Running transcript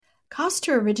Costs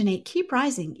to originate keep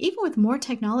rising even with more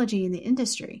technology in the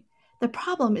industry. The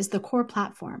problem is the core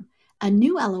platform. A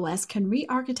new LOS can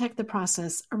re-architect the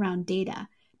process around data,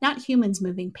 not humans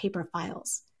moving paper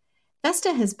files.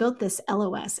 Vesta has built this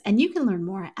LOS, and you can learn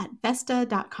more at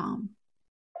Vesta.com.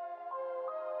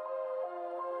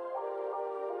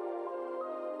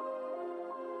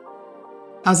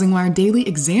 HousingWire Daily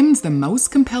examines the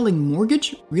most compelling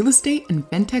mortgage, real estate, and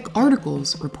fintech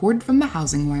articles reported from the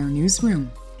HousingWire newsroom.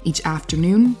 Each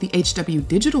afternoon, the HW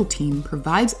Digital team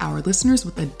provides our listeners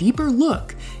with a deeper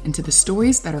look into the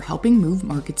stories that are helping move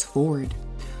markets forward.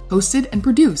 Hosted and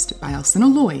produced by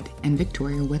Alcina Lloyd and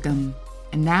Victoria Wickham.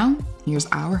 And now, here's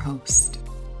our host.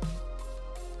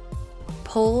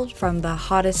 Pulled from the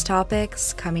hottest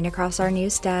topics coming across our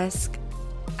news desk,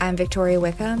 I'm Victoria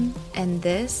Wickham, and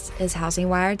this is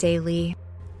HousingWire Daily.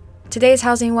 Today's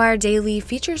HousingWire Daily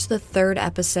features the third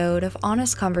episode of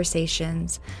Honest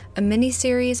Conversations, a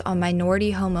mini-series on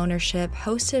minority homeownership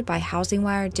hosted by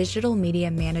HousingWire Digital Media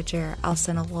Manager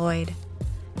Alcina Lloyd.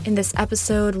 In this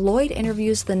episode, Lloyd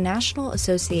interviews the National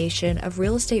Association of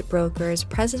Real Estate Brokers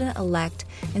President-elect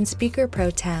and Speaker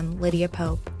Pro Tem Lydia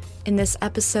Pope. In this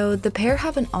episode, the pair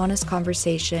have an honest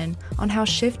conversation on how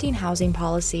shifting housing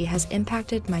policy has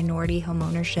impacted minority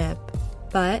homeownership.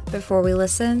 But before we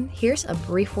listen, here's a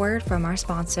brief word from our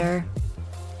sponsor.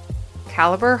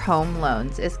 Caliber Home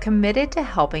Loans is committed to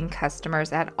helping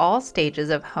customers at all stages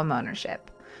of homeownership.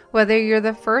 Whether you're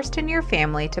the first in your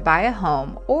family to buy a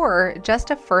home or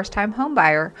just a first-time home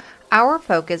buyer, our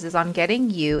focus is on getting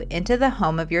you into the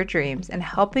home of your dreams and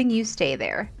helping you stay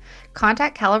there.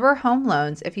 Contact Caliber Home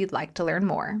Loans if you'd like to learn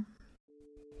more.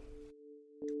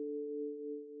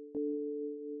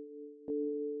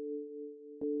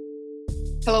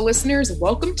 Hello, listeners.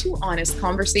 Welcome to Honest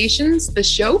Conversations, the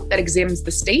show that examines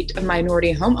the state of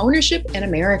minority home ownership in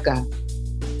America.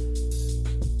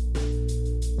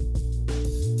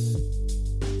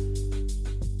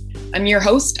 I'm your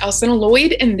host, Alcina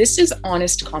Lloyd, and this is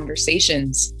Honest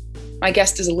Conversations. My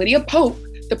guest is Lydia Pope,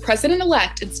 the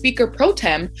President-elect and Speaker Pro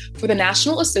Tem for the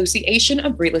National Association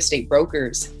of Real Estate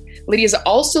Brokers. Lydia is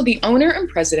also the owner and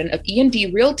president of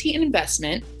E&D Realty and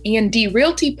Investment, E&D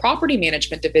Realty Property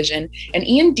Management Division, and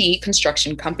E&D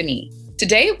Construction Company.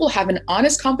 Today, we'll have an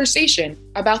honest conversation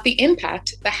about the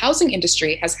impact the housing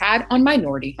industry has had on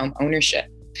minority home ownership.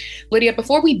 Lydia,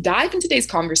 before we dive into today's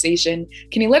conversation,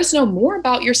 can you let us know more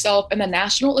about yourself and the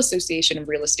National Association of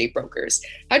Real Estate Brokers?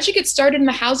 How did you get started in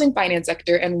the housing finance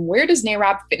sector, and where does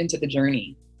NAREB fit into the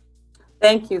journey?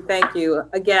 Thank you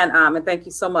again, and thank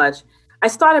you so much. I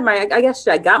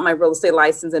got my real estate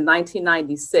license in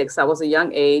 1996. I was a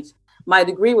young age. My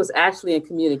degree was actually in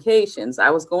communications.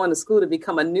 I was going to school to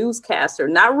become a newscaster,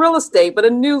 not real estate, but a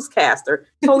newscaster,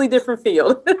 totally different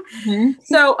field. Mm-hmm.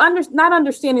 So not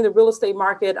understanding the real estate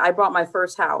market, I bought my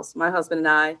first house, my husband and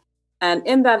I. And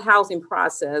in that housing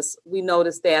process, we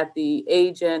noticed that the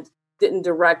agent didn't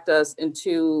direct us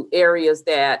into areas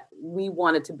that we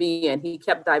wanted to be in. He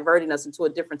kept diverting us into a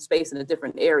different space in a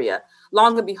different area.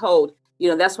 Long and behold,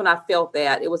 that's when I felt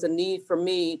that it was a need for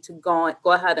me to go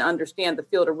ahead and understand the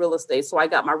field of real estate. So I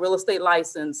got my real estate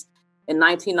license in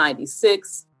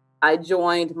 1996. I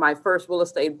joined my first real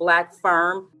estate Black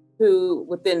firm, who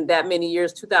within that many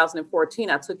years, 2014,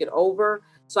 I took it over.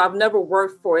 So I've never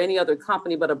worked for any other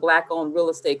company but a Black-owned real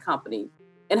estate company.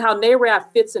 And how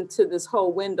NAREB fits into this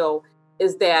whole window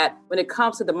is that when it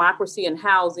comes to democracy and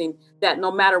housing, that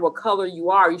no matter what color you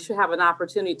are, you should have an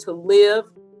opportunity to live,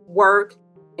 work,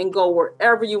 and go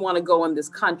wherever you want to go in this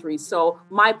country. So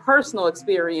my personal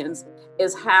experience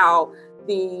is how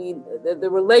the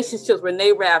relationships with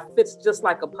NAREB fits just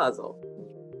like a puzzle.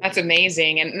 That's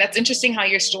amazing. And that's interesting how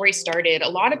your story started. A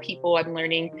lot of people, I'm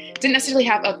learning, didn't necessarily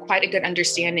have quite a good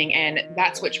understanding, and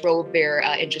that's what drove their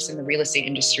interest in the real estate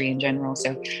industry in general.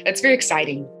 So that's very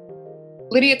exciting.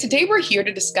 Lydia, today we're here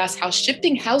to discuss how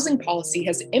shifting housing policy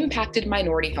has impacted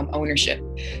minority home ownership.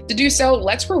 To do so,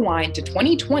 let's rewind to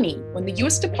 2020 when the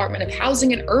U.S. Department of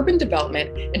Housing and Urban Development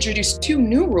introduced two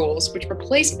new rules which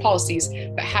replaced policies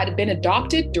that had been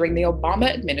adopted during the Obama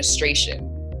administration.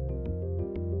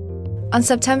 On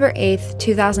September 8,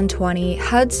 2020,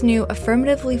 HUD's new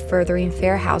Affirmatively Furthering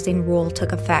Fair Housing rule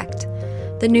took effect.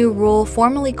 The new rule,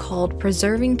 formerly called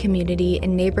Preserving Community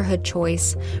and Neighborhood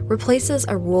Choice, replaces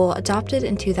a rule adopted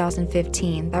in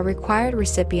 2015 that required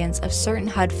recipients of certain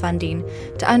HUD funding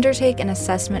to undertake an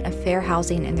assessment of fair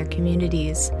housing in their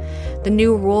communities. The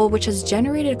new rule, which has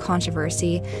generated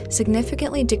controversy,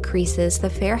 significantly decreases the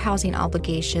fair housing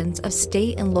obligations of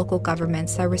state and local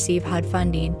governments that receive HUD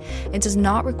funding and does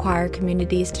not require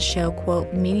communities to show,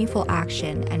 quote, meaningful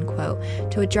action, end quote,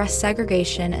 to address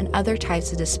segregation and other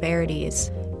types of disparities.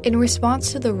 In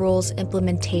response to the rule's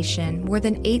implementation, more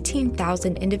than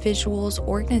 18,000 individuals,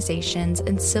 organizations,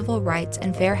 and civil rights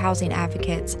and fair housing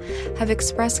advocates have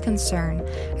expressed concern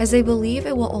as they believe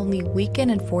it will only weaken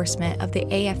enforcement of the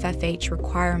AFFH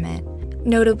requirement.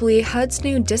 Notably, HUD's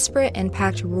new disparate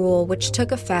impact rule, which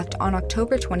took effect on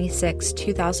October 26,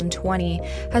 2020,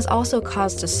 has also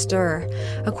caused a stir.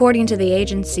 According to the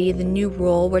agency, the new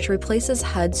rule, which replaces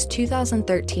HUD's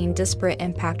 2013 disparate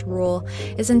impact rule,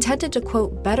 is intended to,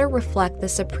 quote, better reflect the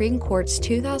Supreme Court's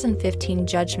 2015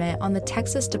 judgment on the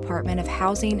Texas Department of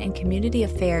Housing and Community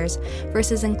Affairs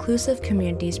versus Inclusive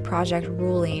Communities Project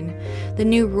ruling. The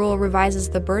new rule revises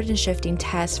the burden-shifting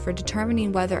test for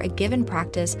determining whether a given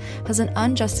practice has an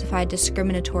unjustified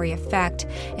discriminatory effect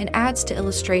and adds to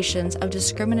illustrations of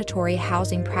discriminatory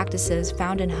housing practices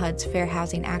found in HUD's Fair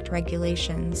Housing Act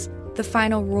regulations. The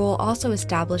final rule also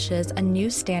establishes a new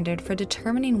standard for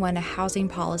determining when a housing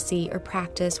policy or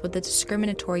practice with a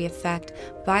discriminatory effect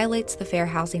violates the Fair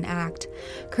Housing Act.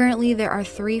 Currently, there are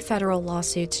 3 federal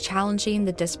lawsuits challenging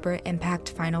the disparate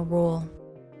impact final rule.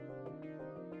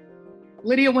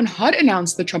 Lydia, when HUD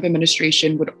announced the Trump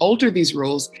administration would alter these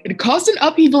rules, it caused an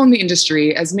upheaval in the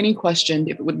industry as many questioned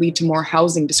if it would lead to more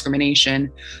housing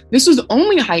discrimination. This was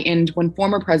only heightened when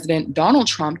former President Donald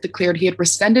Trump declared he had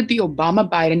rescinded the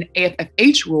Obama-Biden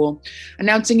AFFH rule,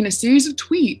 announcing in a series of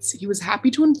tweets he was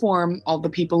happy to inform all the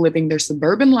people living their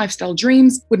suburban lifestyle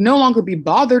dreams would no longer be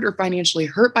bothered or financially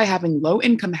hurt by having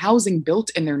low-income housing built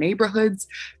in their neighborhoods,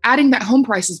 adding that home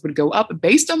prices would go up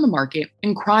based on the market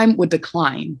and crime would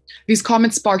decline. These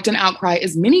comments sparked an outcry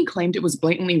as many claimed it was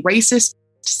blatantly racist.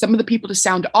 Some of the people to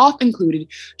sound off included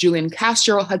Julian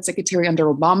Castro, HUD secretary under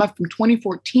Obama from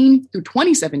 2014 through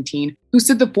 2017, who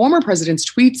said the former president's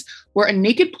tweets were a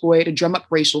naked ploy to drum up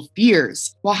racial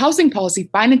fears, while housing policy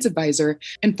finance advisor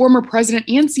and former president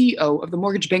and CEO of the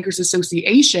Mortgage Bankers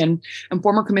Association and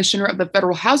former commissioner of the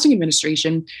Federal Housing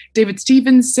Administration, David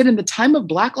Stevens, said in the time of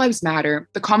Black Lives Matter,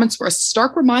 the comments were a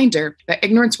stark reminder that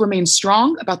ignorance remains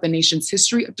strong about the nation's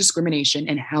history of discrimination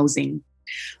in housing.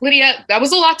 Lydia, that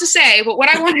was a lot to say, but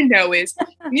what I want to know is,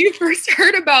 when you first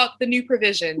heard about the new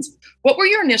provisions, what were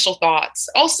your initial thoughts?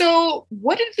 Also,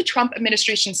 what did the Trump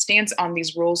administration's stance on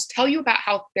these rules tell you about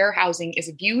how fair housing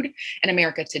is viewed in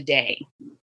America today?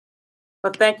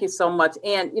 Well, thank you so much.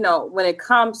 And, when it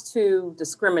comes to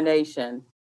discrimination,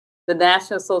 the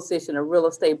National Association of Real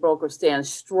Estate Brokers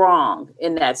stands strong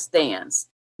in that stance.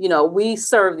 We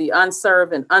serve the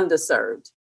unserved and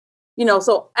underserved.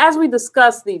 So as we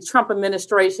discuss the Trump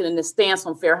administration and the stance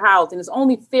on fair housing, it's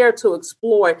only fair to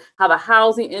explore how the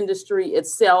housing industry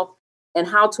itself and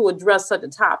how to address such a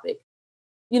topic.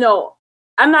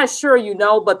 I'm not sure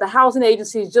but the housing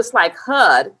agencies, just like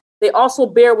HUD, they also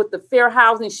bear with the fair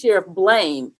housing share of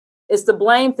blame. It's the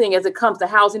blame thing as it comes to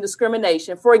housing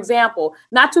discrimination. For example,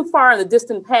 not too far in the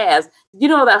distant past,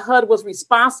 that HUD was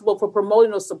responsible for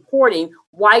promoting or supporting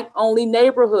white-only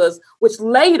neighborhoods, which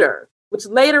later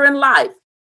in life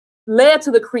led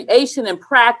to the creation and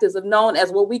practice of known as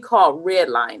what we call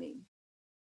redlining.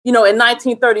 In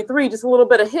 1933, just a little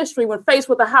bit of history, when faced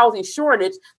with a housing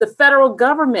shortage, the federal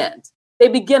government, they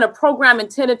began a program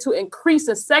intended to increase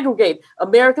and segregate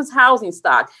America's housing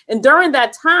stock. And during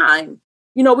that time,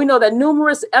 we know that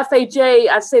numerous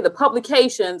FHA, the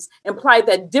publications implied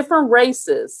that different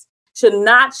races should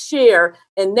not share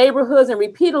in neighborhoods and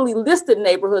repeatedly listed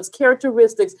neighborhoods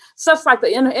characteristics such like the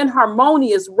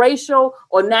inharmonious racial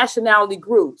or nationality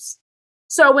groups.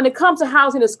 So when it comes to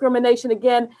housing discrimination,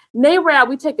 again, NARAD,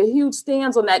 we take a huge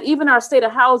stance on that. Even our State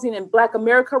of Housing and Black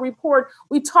America report,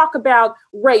 we talk about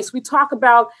race. We talk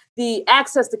about the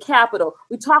access to capital.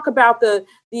 We talk about the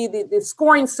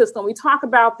scoring system. We talk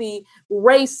about the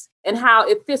race and how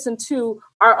it fits into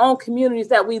our own communities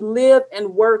that we live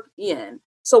and work in.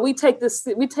 So we take this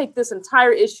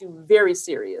entire issue very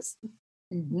serious.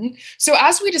 Mm-hmm. So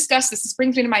as we discuss this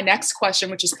brings me to my next question,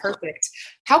 which is perfect.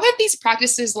 How have these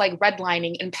practices like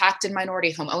redlining impacted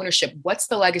minority home ownership? What's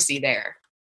the legacy there?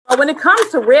 Well, when it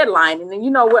comes to redlining,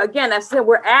 and again, I said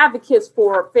we're advocates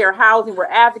for fair housing, we're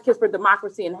advocates for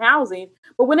democracy in housing.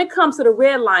 But when it comes to the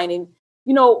redlining,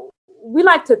 we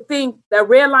like to think that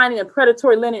redlining and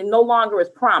predatory lending no longer is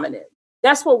prominent.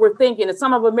 That's what we're thinking, and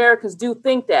some of Americans do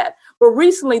think that. But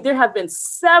recently, there have been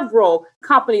several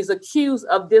companies accused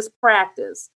of this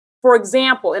practice. For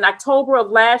example, in October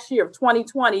of last year, of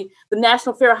 2020, the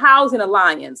National Fair Housing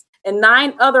Alliance and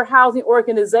 9 other housing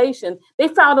organizations, they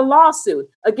filed a lawsuit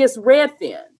against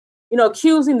Redfin,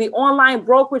 accusing the online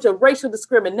brokerage of racial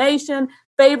discrimination,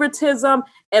 favoritism,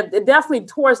 and definitely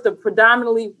towards the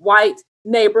predominantly white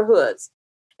neighborhoods.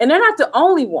 And they're not the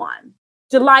only one.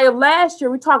 July of last year,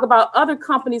 we talk about other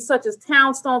companies such as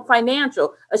Townstone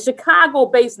Financial, a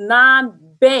Chicago-based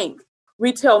non-bank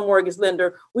retail mortgage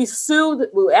lender.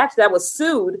 That was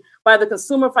sued by the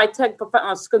Consumer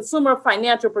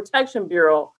Financial Protection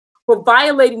Bureau for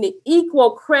violating the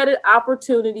Equal Credit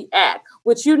Opportunity Act,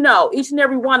 which, you know, each and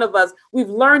every one of us, we've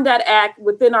learned that act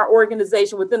within our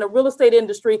organization, within the real estate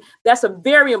industry. That's a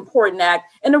very important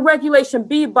act. And the Regulation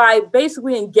B, by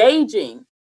basically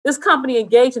this company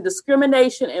engaged in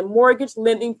discrimination in mortgage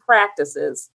lending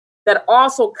practices that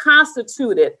also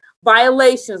constituted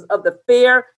violations of the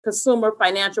Fair Consumer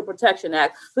Financial Protection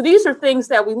Act. So these are things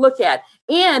that we look at.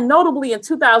 And notably in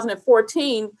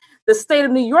 2014, the state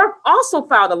of New York also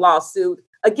filed a lawsuit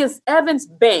against Evans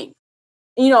Bank.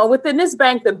 You know, within this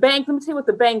bank, let me tell you what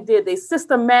the bank did. They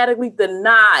systematically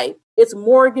denied its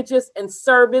mortgages and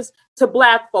service to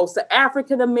Black folks, to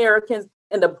African Americans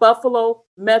in the Buffalo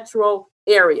metro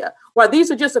area. While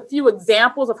these are just a few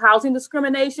examples of housing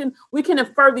discrimination, we can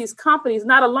infer these companies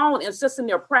not alone, it's just in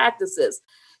their practices.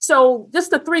 So just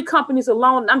the 3 companies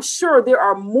alone, I'm sure there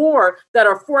are more that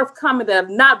are forthcoming that have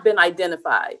not been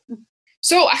identified.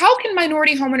 So how can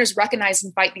minority homeowners recognize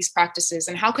and fight these practices?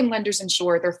 And how can lenders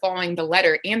ensure they're following the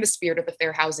letter and the spirit of the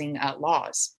fair housing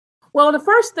laws? Well, the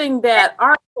first thing that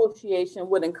our association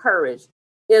would encourage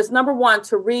is, number one,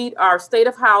 to read our State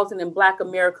of Housing in Black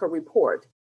America report.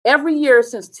 Every year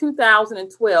since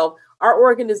 2012, our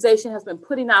organization has been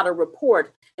putting out a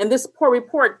report, and this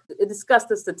report discussed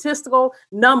the statistical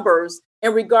numbers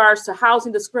in regards to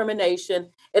housing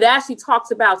discrimination. It actually talks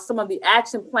about some of the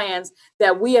action plans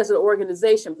that we as an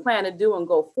organization plan to do and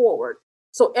go forward.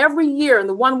 So every year, and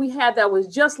the one we had that was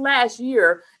just last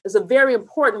year is a very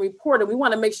important report, and we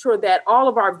want to make sure that all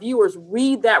of our viewers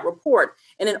read that report.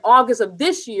 And in August of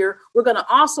this year, we're going to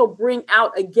also bring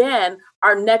out again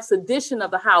our next edition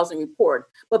of the housing report.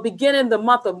 But beginning the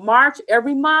month of March,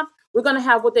 every month, we're going to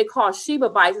have what they call Sheba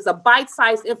Bites. It's a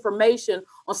bite-sized information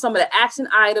on some of the action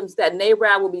items that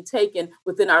NARAB will be taking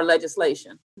within our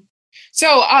legislation.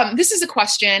 So this is a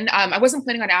question I wasn't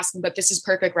planning on asking, but this is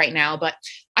perfect right now. But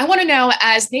I want to know,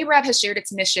 as NARAB has shared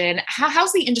its mission,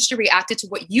 how's the industry reacted to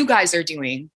what you guys are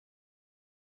doing?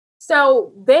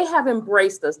 So they have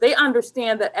embraced us. They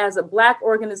understand that as a Black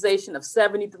organization of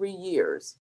 73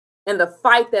 years and the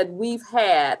fight that we've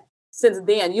had since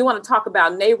then, you want to talk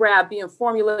about NARAB being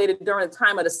formulated during the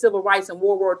time of the civil rights in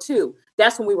World War II.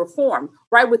 That's when we were formed,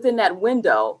 right within that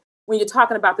window when you're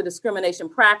talking about the discrimination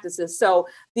practices. So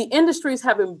the industries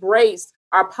have embraced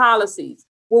our policies.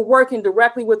 We're working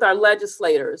directly with our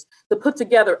legislators to put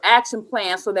together action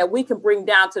plans so that we can bring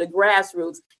down to the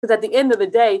grassroots. Because at the end of the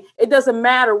day, it doesn't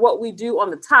matter what we do on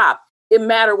the top. It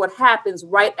matters what happens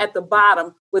right at the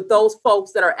bottom with those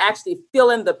folks that are actually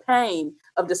feeling the pain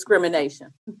of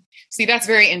discrimination. See, that's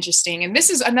very interesting. And this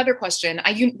is another question.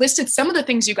 You listed some of the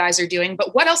things you guys are doing,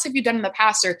 but what else have you done in the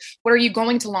past, or what are you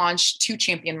going to launch to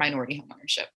champion minority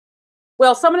homeownership?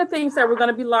 Well, some of the things that we're going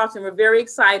to be launching, we're very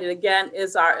excited, again,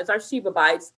 is our Sheba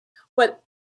Bites. But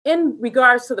in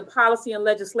regards to the policy and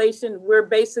legislation, we're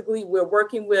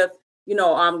working with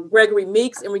Gregory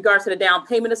Meeks in regards to the down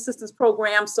payment assistance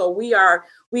program. So we are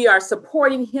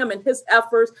supporting him in his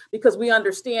efforts because we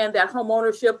understand that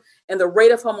homeownership and the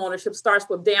rate of homeownership starts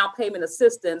with down payment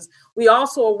assistance. We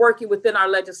also are working within our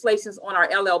legislations on our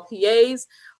LLPAs,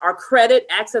 our credit,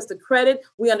 access to credit.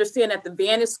 We understand that the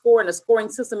Vantage score and the scoring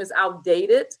system is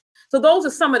outdated. So those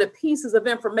are some of the pieces of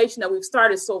information that we've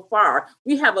started so far.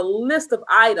 We have a list of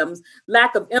items,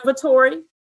 lack of inventory.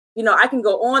 I can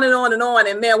go on and on and on,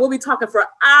 and man, we'll be talking for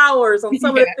hours on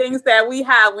some of the things that we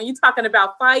have. When you're talking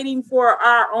about fighting for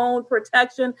our own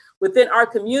protection within our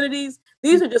communities,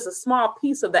 these are just a small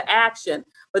piece of the action.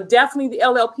 But definitely the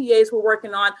LLPAs we're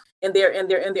working on and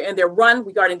their run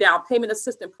regarding down payment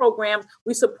assistance programs,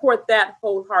 we support that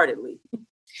wholeheartedly.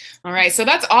 All right. So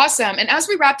that's awesome. And as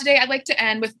we wrap today, I'd like to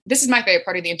end with, this is my favorite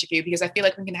part of the interview because I feel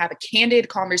like we can have a candid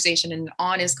conversation and an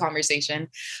honest conversation.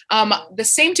 The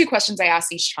same 2 questions I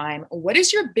ask each time. What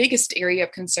is your biggest area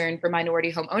of concern for minority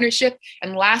home ownership?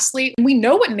 And lastly, we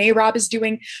know what NARAB is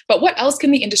doing, but what else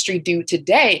can the industry do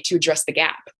today to address the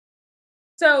gap?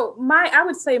 So I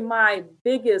would say my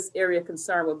biggest area of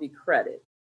concern would be credit.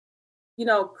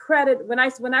 Credit, when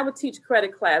I would teach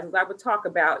credit classes, I would talk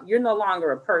about you're no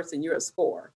longer a person, you're a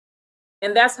score.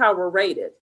 And that's how we're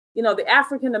rated. The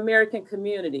African American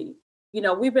community,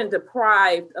 we've been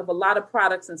deprived of a lot of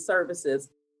products and services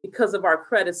because of our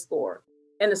credit score.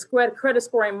 And the credit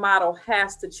scoring model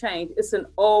has to change. It's an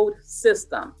old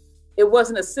system. It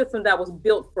wasn't a system that was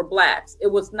built for Blacks.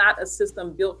 It was not a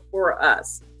system built for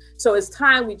us. So it's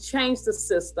time we change the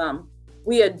system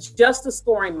We adjust the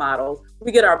scoring models.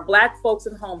 We get our Black folks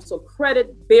in homes. So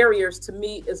credit barriers to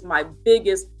me is my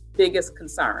biggest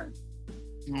concern.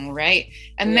 All right.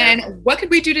 And then what could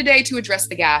we do today to address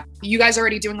the gap? You guys are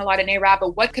already doing a lot in ARAB,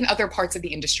 but what can other parts of the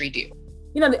industry do?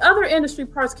 The other industry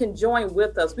parts can join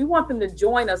with us. We want them to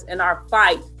join us in our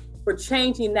fight for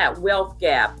changing that wealth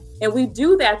gap. And we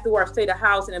do that through our State of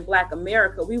Housing in Black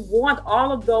America. We want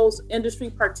all of those industry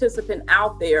participants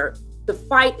out there to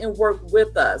fight and work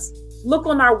with us. Look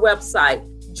on our website,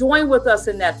 join with us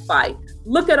in that fight.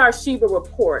 Look at our Shiva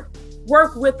report,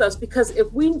 work with us, because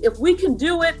if we can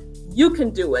do it, you can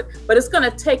do it. But it's going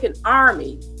to take an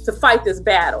army to fight this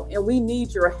battle. And we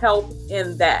need your help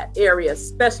in that area,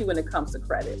 especially when it comes to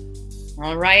credit.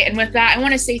 All right. And with that, I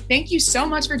want to say thank you so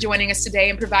much for joining us today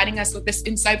and providing us with this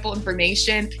insightful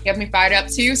information. You have me fired up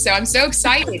too, so I'm so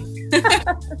excited.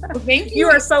 Well, thank you. You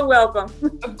are so welcome.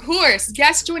 Of course.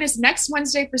 Guests, join us next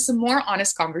Wednesday for some more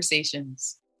honest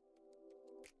conversations.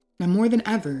 Now more than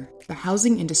ever, the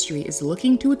housing industry is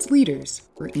looking to its leaders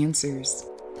for answers.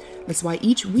 That's why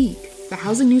each week, the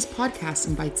Housing News Podcast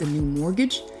invites a new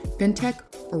mortgage, fintech,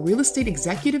 or real estate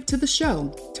executive to the show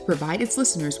to provide its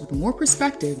listeners with more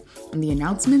perspective on the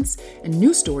announcements and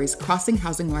news stories crossing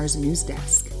HousingWire's news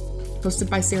desk. Hosted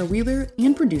by Sarah Wheeler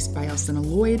and produced by Elsenna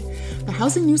Lloyd, the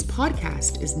Housing News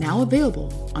Podcast is now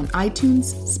available on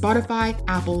iTunes, Spotify,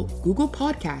 Apple, Google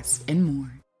Podcasts, and more.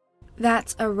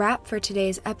 That's a wrap for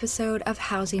today's episode of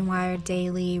Housing Wire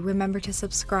Daily. Remember to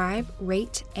subscribe,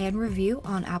 rate, and review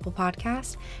on Apple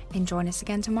Podcasts, and join us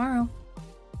again tomorrow.